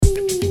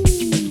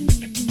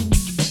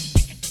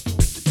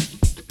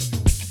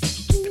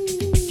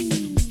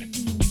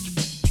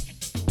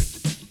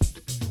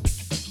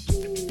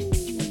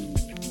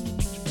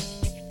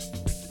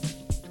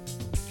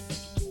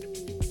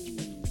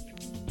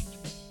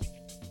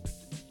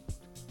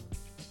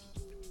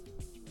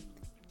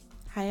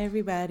Hi,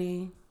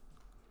 everybody.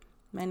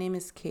 My name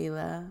is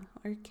Kayla,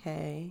 or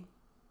Kay.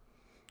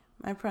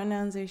 My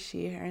pronouns are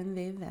she, her, and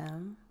they,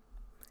 them.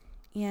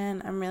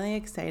 And I'm really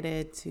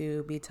excited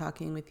to be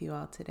talking with you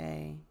all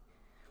today.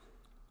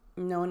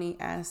 Noni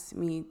asked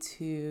me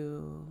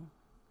to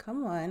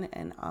come on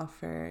and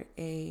offer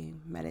a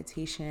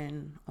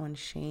meditation on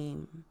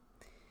shame.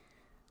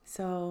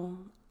 So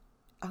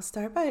I'll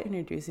start by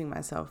introducing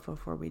myself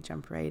before we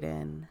jump right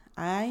in.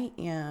 I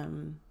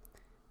am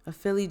a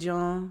Philly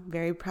Joan,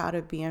 very proud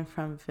of being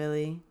from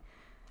Philly.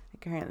 I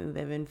currently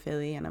live in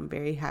Philly, and I'm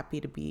very happy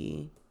to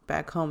be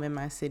back home in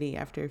my city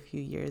after a few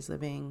years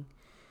living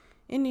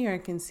in New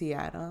York and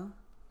Seattle.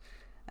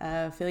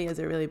 Philly is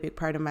a really big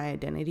part of my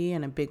identity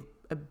and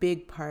a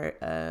big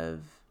part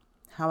of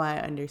how I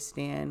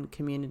understand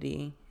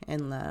community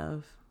and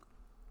love.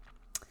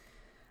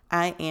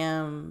 I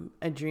am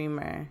a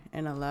dreamer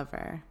and a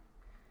lover.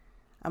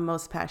 I'm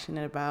most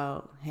passionate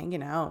about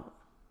hanging out.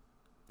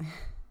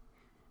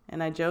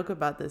 And I joke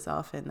about this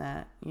often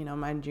that,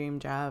 my dream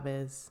job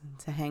is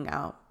to hang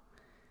out.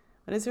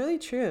 But it's really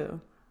true.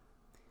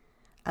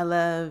 I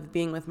love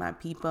being with my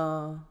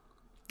people,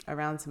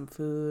 around some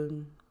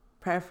food,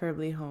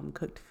 preferably home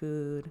cooked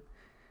food,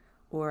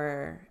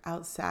 or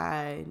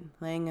outside,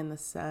 laying in the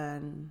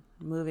sun,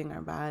 moving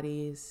our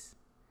bodies,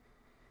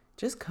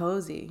 just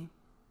cozy,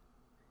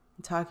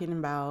 talking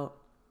about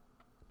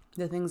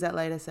the things that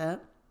light us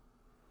up,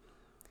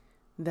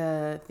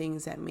 the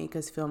things that make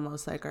us feel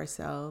most like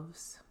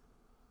ourselves,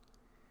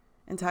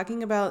 and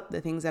talking about the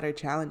things that are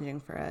challenging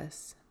for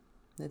us,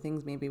 the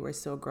things maybe we're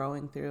still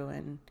growing through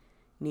and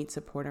need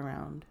support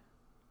around.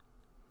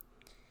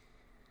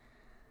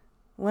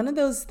 One of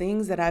those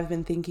things that I've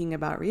been thinking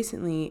about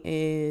recently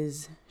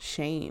is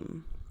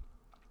shame.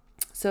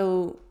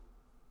 So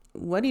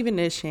what even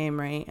is shame,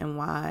 right? And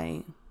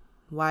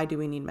why do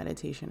we need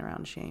meditation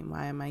around shame?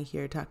 Why am I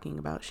here talking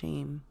about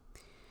shame?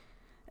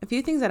 A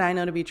few things that I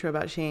know to be true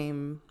about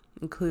shame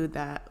include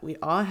that we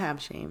all have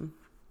shame.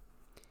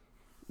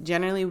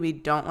 Generally, we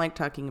don't like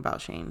talking about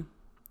shame.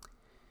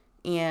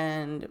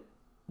 And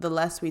the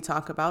less we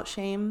talk about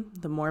shame,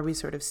 the more we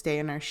sort of stay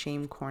in our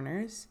shame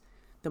corners,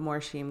 the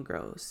more shame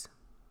grows.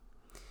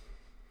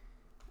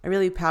 A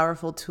really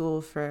powerful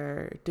tool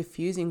for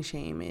diffusing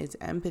shame is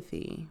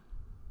empathy,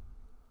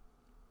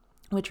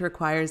 which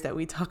requires that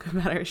we talk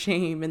about our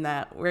shame and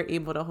that we're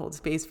able to hold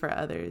space for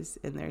others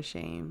in their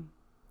shame.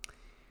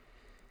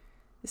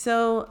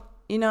 So,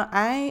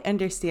 I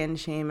understand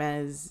shame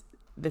as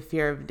the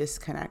fear of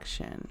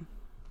disconnection.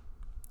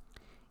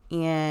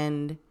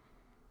 And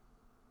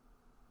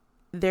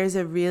there's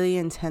a really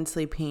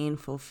intensely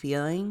painful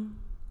feeling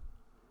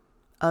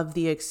of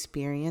the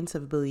experience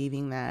of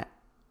believing that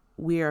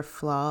we are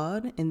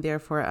flawed and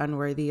therefore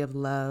unworthy of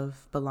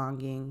love,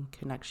 belonging,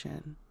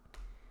 connection.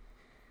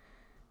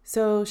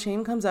 So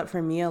shame comes up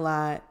for me a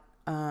lot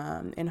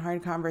in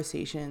hard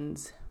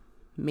conversations,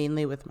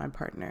 mainly with my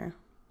partner.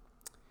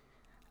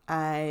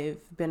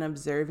 I've been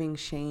observing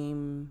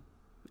shame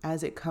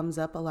as it comes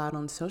up a lot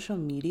on social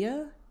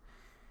media.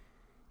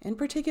 In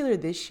particular,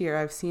 this year,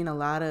 I've seen a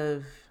lot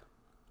of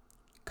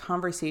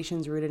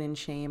conversations rooted in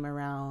shame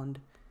around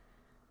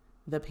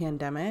the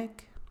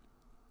pandemic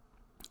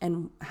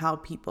and how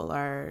people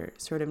are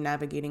sort of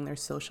navigating their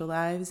social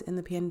lives in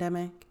the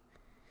pandemic.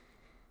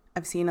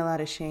 I've seen a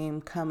lot of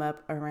shame come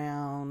up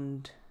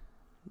around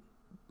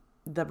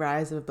the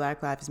rise of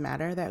Black Lives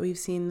Matter that we've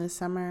seen this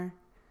summer,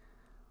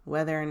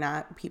 whether or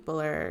not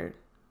people are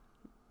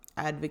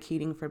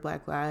advocating for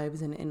Black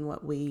lives and in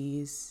what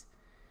ways.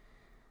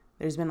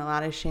 There's been a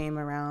lot of shame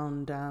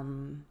around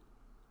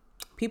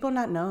people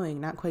not knowing,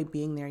 not quite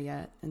being there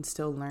yet and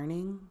still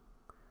learning.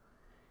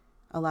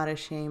 A lot of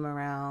shame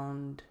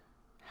around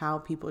how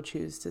people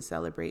choose to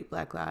celebrate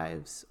Black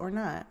lives or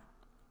not.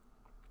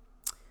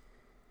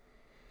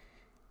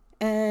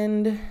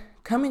 And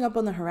coming up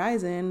on the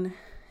horizon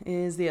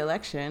is the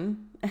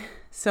election.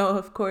 So,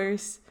 of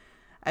course,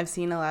 I've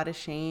seen a lot of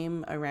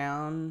shame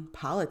around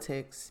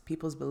politics,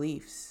 people's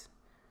beliefs,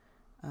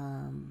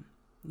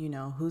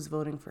 who's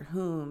voting for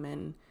whom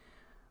and,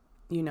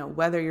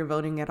 whether you're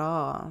voting at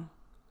all.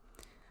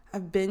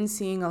 I've been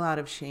seeing a lot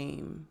of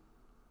shame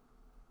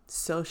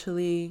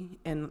socially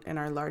in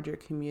our larger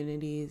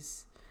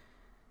communities,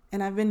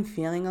 and I've been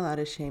feeling a lot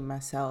of shame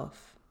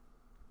myself.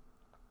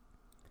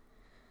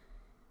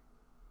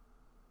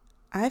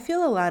 I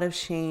feel a lot of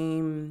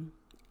shame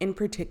in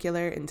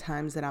particular in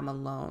times that I'm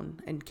alone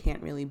and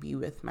can't really be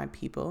with my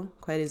people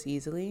quite as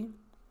easily.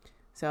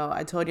 So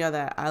I told y'all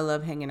that I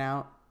love hanging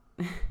out.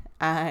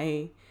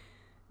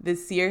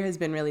 This year has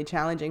been really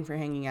challenging for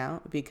hanging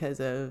out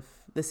because of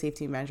the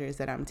safety measures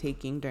that I'm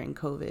taking during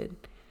COVID.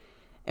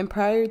 And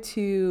prior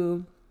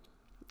to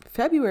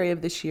February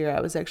of this year, I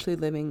was actually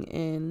living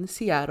in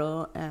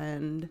Seattle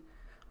and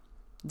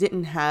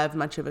didn't have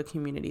much of a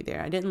community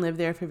there. I didn't live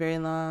there for very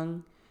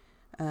long.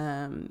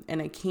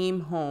 And I came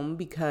home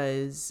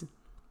because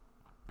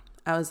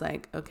I was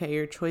like, okay,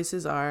 your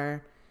choices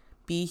are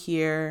be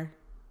here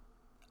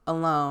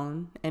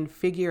alone and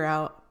figure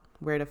out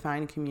where to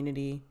find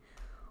community,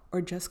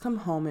 or just come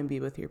home and be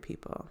with your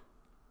people.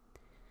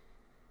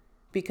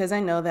 because I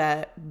know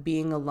that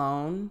being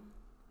alone,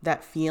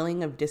 that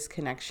feeling of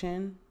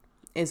disconnection,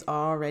 is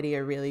already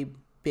a really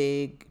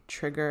big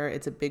trigger.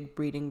 It's a big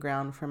breeding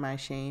ground for my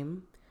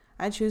shame.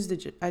 I chose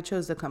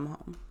to come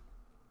home.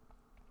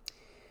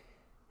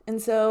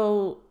 And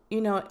so,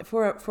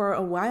 for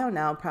a while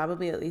now,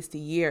 probably at least a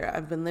year,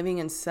 I've been living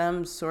in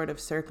some sort of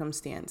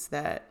circumstance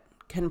that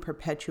can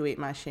perpetuate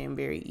my shame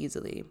very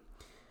easily.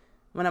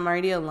 When I'm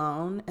already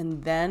alone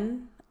and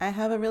then I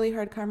have a really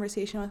hard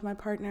conversation with my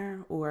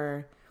partner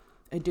or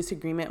a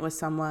disagreement with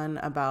someone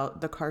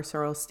about the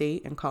carceral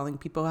state and calling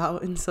people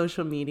out in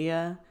social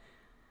media,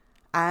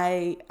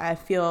 I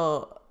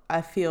feel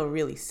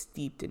really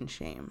steeped in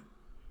shame.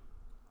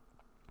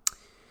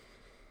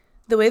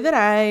 The way that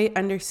I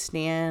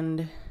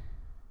understand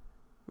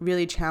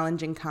really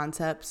challenging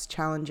concepts,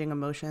 challenging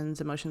emotions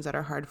that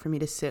are hard for me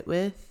to sit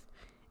with,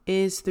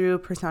 is through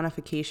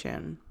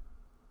personification.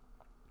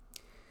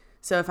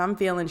 So if I'm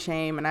feeling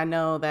shame and I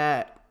know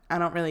that I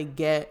don't really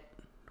get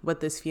what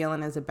this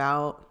feeling is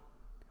about,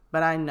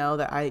 but I know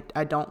that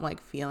I don't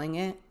like feeling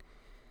it,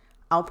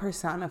 I'll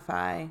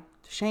personify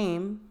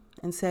shame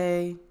and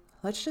say,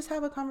 let's just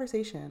have a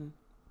conversation.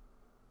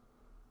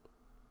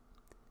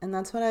 And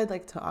that's what I'd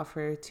like to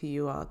offer to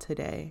you all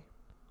today.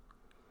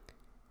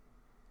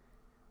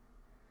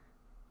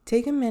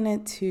 Take a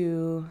minute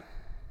to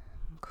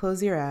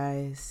close your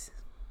eyes.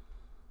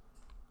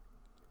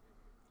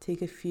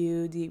 Take a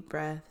few deep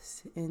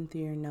breaths in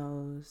through your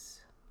nose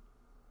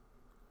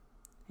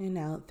and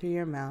out through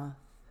your mouth.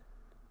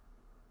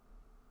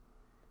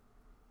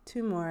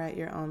 2 more at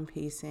your own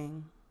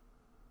pacing.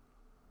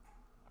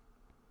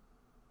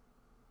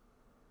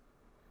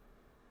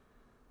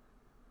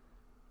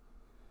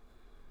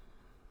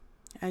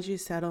 As you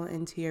settle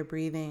into your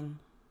breathing,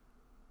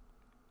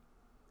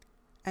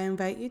 I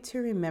invite you to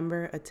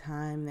remember a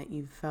time that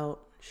you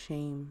felt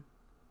shame,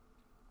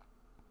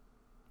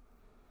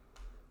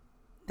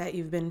 that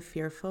you've been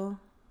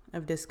fearful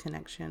of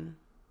disconnection.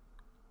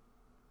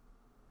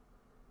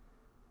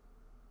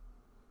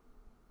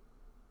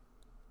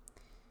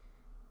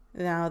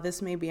 Now,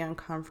 this may be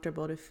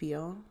uncomfortable to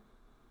feel.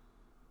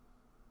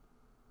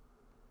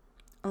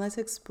 Let's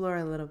explore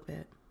a little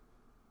bit.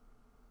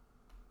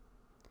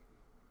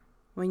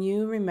 When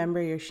you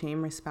remember your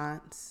shame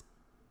response,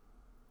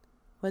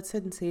 what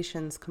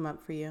sensations come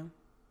up for you?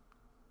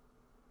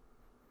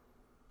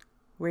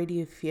 Where do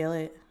you feel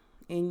it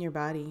in your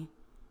body?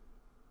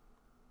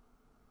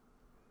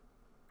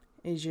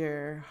 Is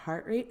your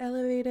heart rate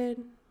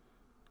elevated?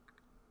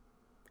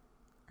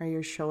 Are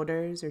your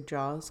shoulders or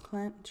jaws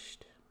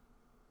clenched?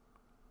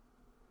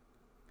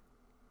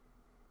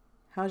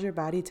 How's your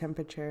body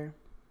temperature?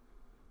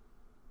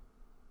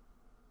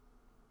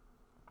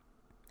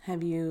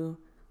 Have you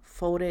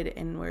folded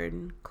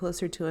inward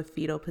closer to a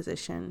fetal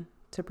position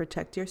to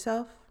protect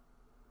yourself?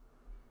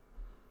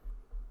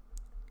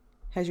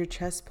 Has your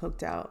chest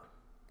poked out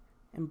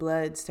and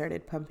blood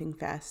started pumping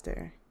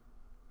faster,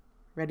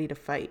 ready to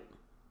fight?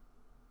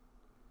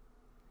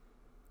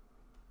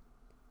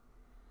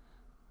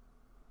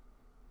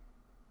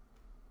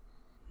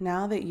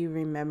 Now that you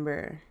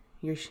remember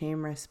your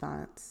shame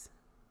response,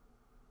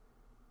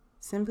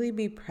 simply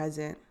be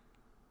present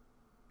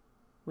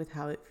with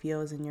how it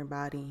feels in your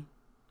body.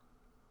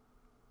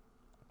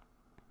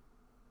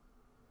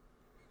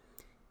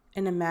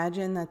 And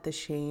imagine that the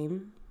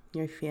shame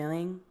you're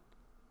feeling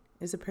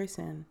is a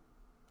person.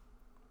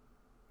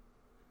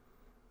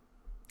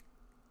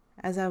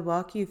 As I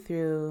walk you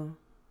through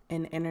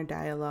an inner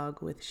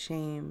dialogue with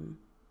shame,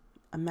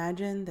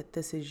 imagine that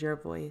this is your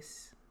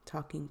voice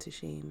talking to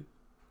shame.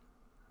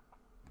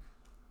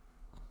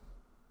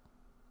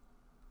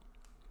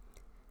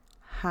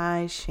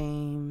 Hi,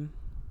 shame.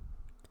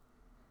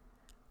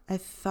 I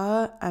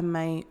thought I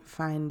might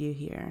find you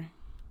here.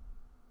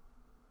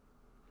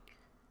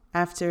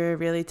 After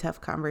really tough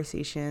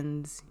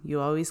conversations, you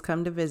always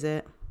come to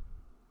visit.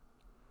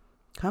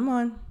 Come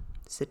on,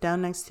 sit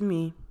down next to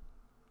me.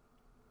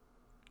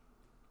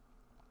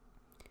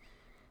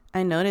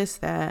 I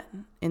noticed that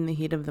in the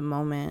heat of the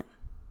moment,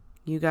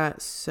 you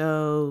got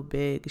so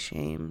big,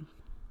 shame,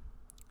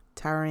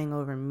 towering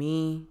over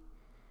me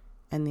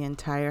and the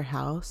entire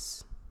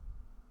house.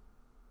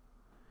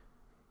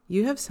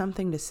 You have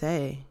something to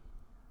say,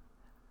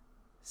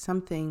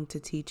 something to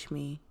teach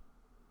me.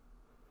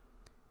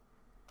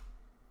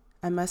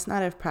 I must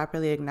not have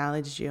properly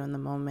acknowledged you in the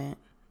moment,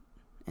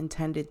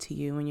 intended to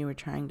you when you were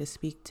trying to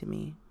speak to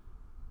me.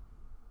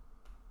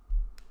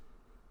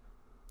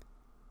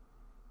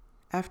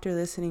 After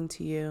listening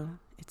to you,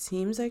 it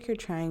seems like you're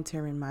trying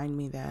to remind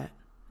me that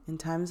in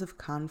times of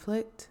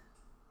conflict,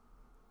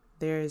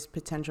 there is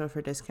potential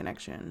for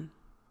disconnection.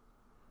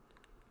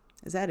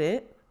 Is that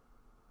it?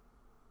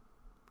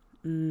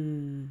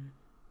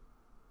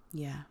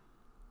 Yeah,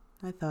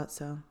 I thought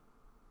so.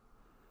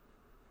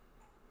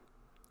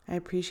 I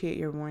appreciate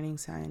your warning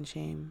sign,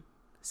 shame.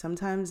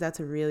 Sometimes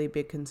that's a really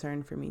big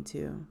concern for me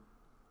too.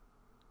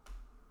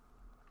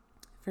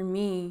 For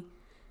me,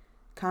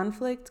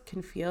 conflict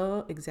can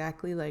feel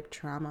exactly like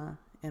trauma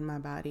in my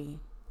body.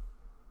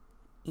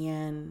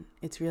 And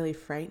it's really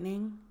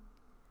frightening,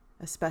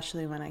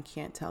 especially when I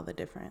can't tell the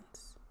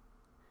difference.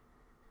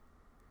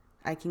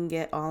 I can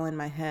get all in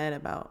my head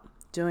about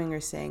doing or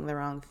saying the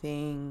wrong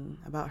thing,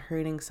 about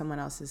hurting someone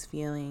else's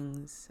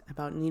feelings,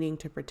 about needing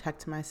to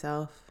protect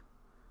myself.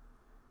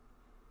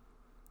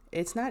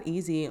 It's not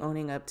easy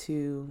owning up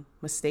to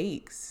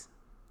mistakes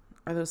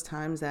or those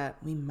times that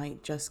we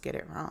might just get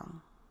it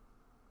wrong.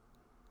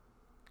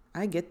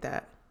 I get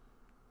that.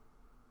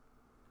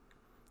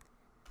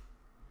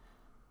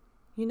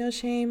 You know,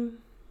 Shame,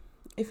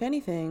 if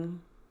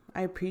anything,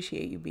 I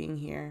appreciate you being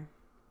here,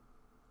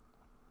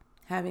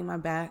 having my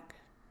back.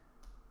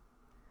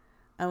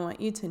 I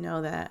want you to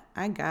know that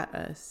I got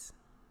us.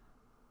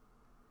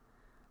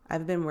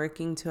 I've been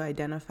working to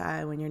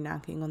identify when you're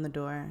knocking on the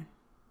door.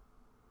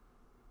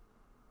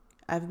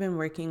 I've been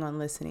working on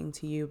listening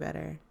to you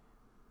better.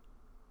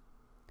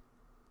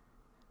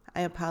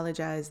 I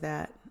apologize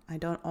that I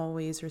don't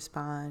always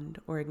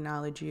respond or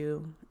acknowledge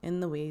you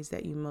in the ways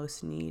that you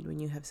most need when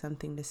you have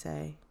something to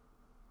say.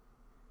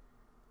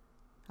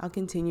 I'll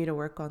continue to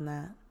work on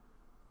that.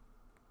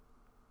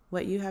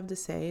 What you have to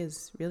say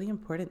is really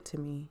important to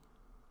me.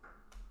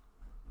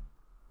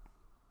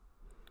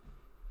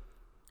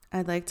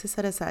 I'd like to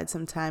set aside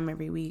some time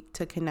every week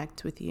to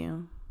connect with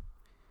you,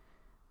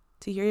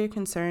 to hear your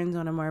concerns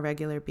on a more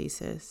regular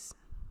basis.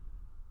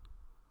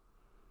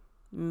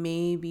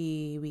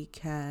 Maybe we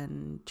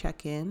can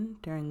check in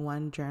during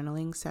one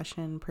journaling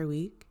session per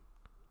week.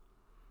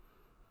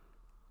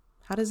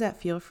 How does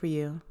that feel for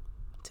you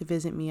to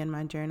visit me in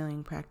my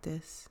journaling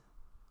practice?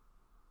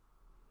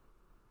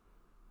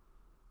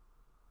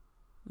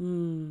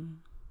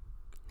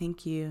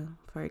 Thank you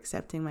for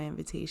accepting my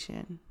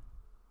invitation.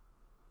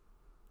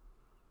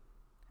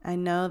 I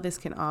know this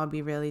can all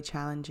be really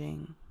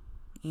challenging,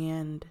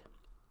 and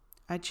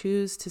I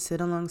choose to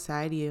sit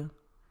alongside you,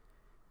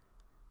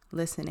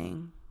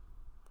 listening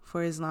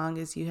for as long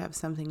as you have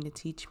something to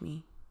teach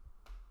me.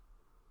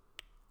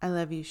 I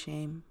love you,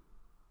 Shame.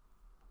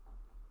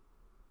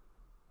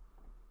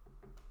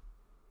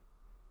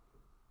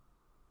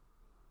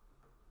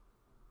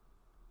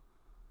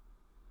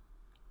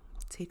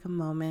 Take a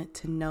moment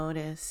to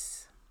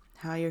notice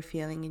how you're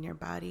feeling in your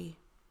body.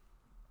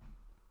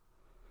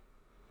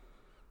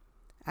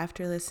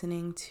 After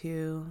listening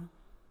to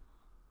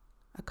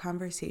a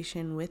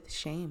conversation with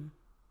shame,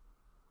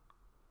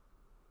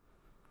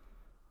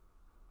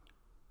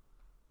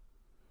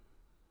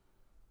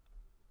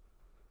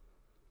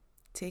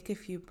 take a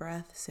few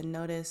breaths and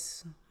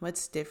notice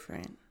what's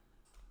different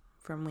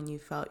from when you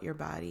felt your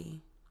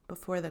body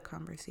before the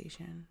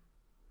conversation.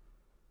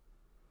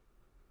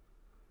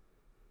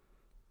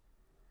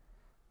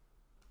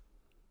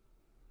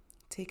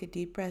 Take a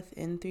deep breath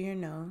in through your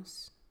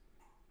nose,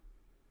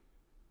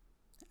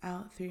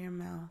 out through your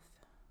mouth.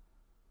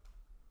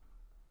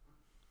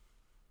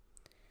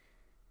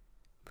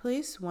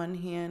 Place one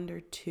hand or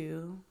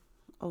two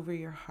over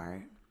your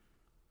heart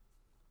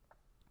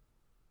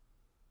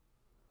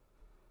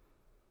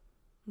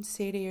and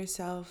say to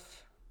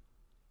yourself,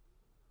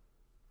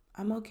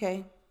 I'm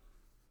okay.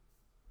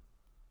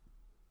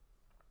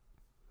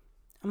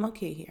 I'm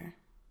okay here.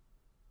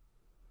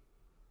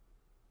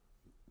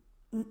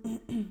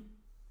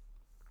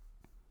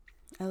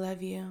 I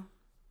love you.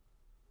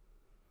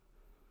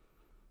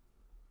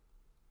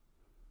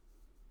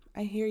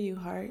 I hear you,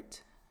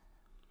 heart.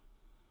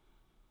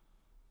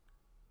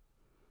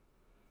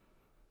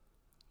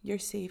 You're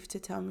safe to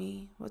tell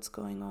me what's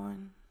going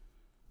on.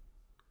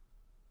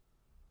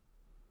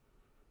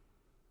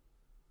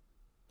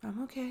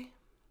 I'm okay.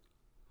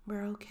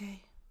 We're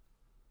okay.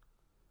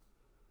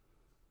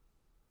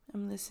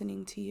 I'm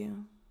listening to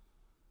you.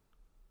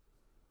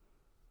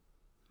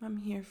 I'm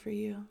here for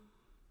you.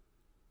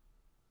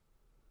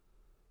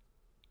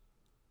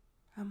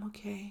 I'm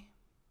okay.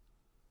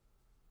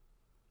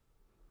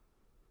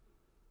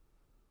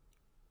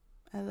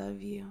 I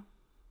love you.